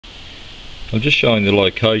I'm just showing the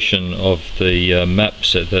location of the MAP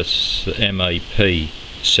set. That's the MAP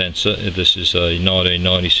sensor. This is a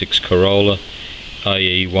 1996 Corolla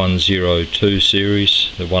AE102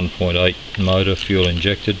 series, the 1.8 motor, fuel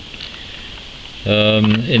injected.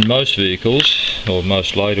 In most vehicles, or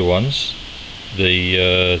most later ones,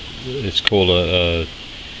 it's called a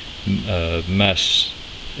mass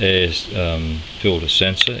air filter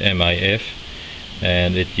sensor, MAF,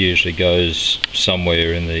 and it usually goes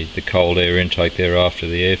somewhere in the cold air intake there after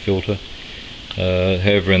the air filter.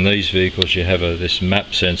 However, in these vehicles you have this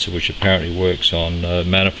MAP sensor, which apparently works on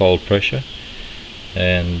manifold pressure,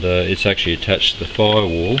 and it's actually attached to the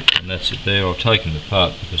firewall, and that's it there. I've taken it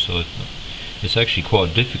apart because it's actually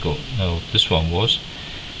quite difficult. Well, this one was,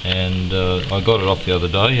 and I got it off the other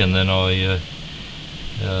day, and then I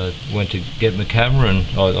went to get my camera, and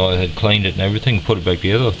I had cleaned it and everything, put it back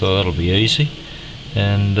together. I thought that'll be easy,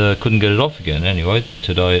 and couldn't get it off again. Anyway,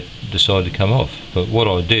 today it decided to come off. But what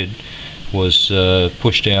I did was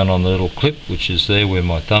push down on the little clip, which is there where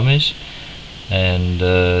my thumb is, and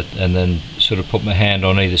then sort of put my hand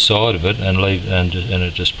on either side of it and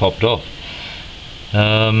it just popped off.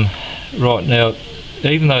 Right, now,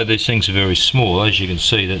 even though these things are very small, as you can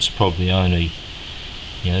see, that's probably only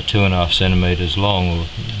 2.5 centimeters long, or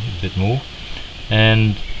a bit more,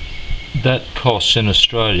 and that costs in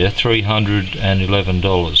Australia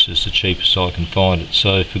 $311 is the cheapest I can find it.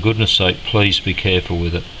 So for goodness sake, please be careful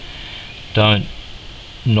with it. Don't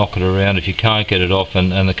knock it around if you can't get it off,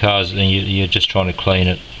 and the cars, and you're just trying to clean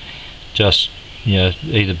it. Just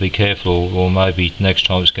either be careful, or maybe next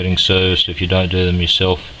time it's getting serviced, if you don't do them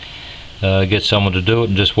yourself, get someone to do it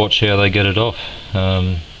and just watch how they get it off.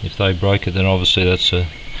 If they break it, then obviously that's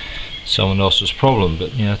someone else's problem.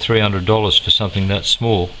 But $300 for something that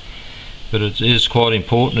small. But it is quite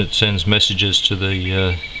important. It sends messages to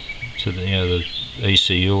the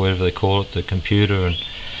ECU, whatever they call it, the computer, and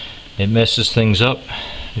it messes things up.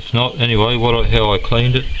 If not, anyway, how I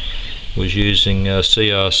cleaned it was using a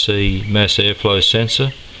CRC mass airflow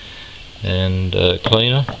sensor and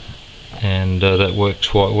cleaner, and that works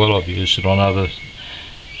quite well. I've used it on other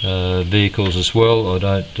vehicles as well. I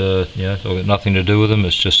don't, I've got nothing to do with them.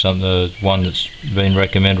 It's just one that's been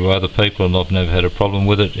recommended by other people, and I've never had a problem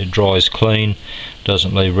with it. It dries clean,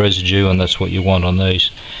 doesn't leave residue, and that's what you want on these.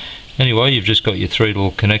 Anyway, you've just got your 3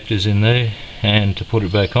 little connectors in there, and to put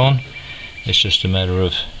it back on, it's just a matter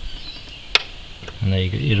of, and there you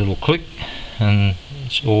get your little click, and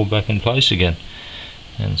it's all back in place again.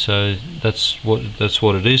 And so that's what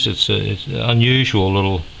it is. It's an unusual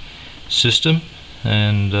little system,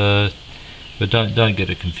 and but don't get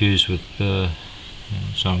it confused with. So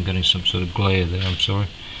I'm getting some sort of glare there. I'm sorry,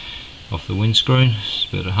 off the windscreen. It's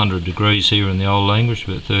about 100 degrees here in the old language,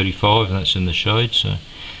 about 35, and that's in the shade. So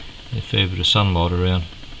a fair bit of sunlight around.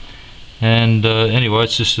 And anyway,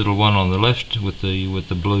 it's this little one on the left with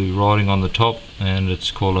the blue writing on the top, and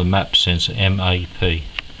it's called a MAP sensor, MAP. Right,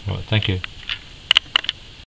 thank you.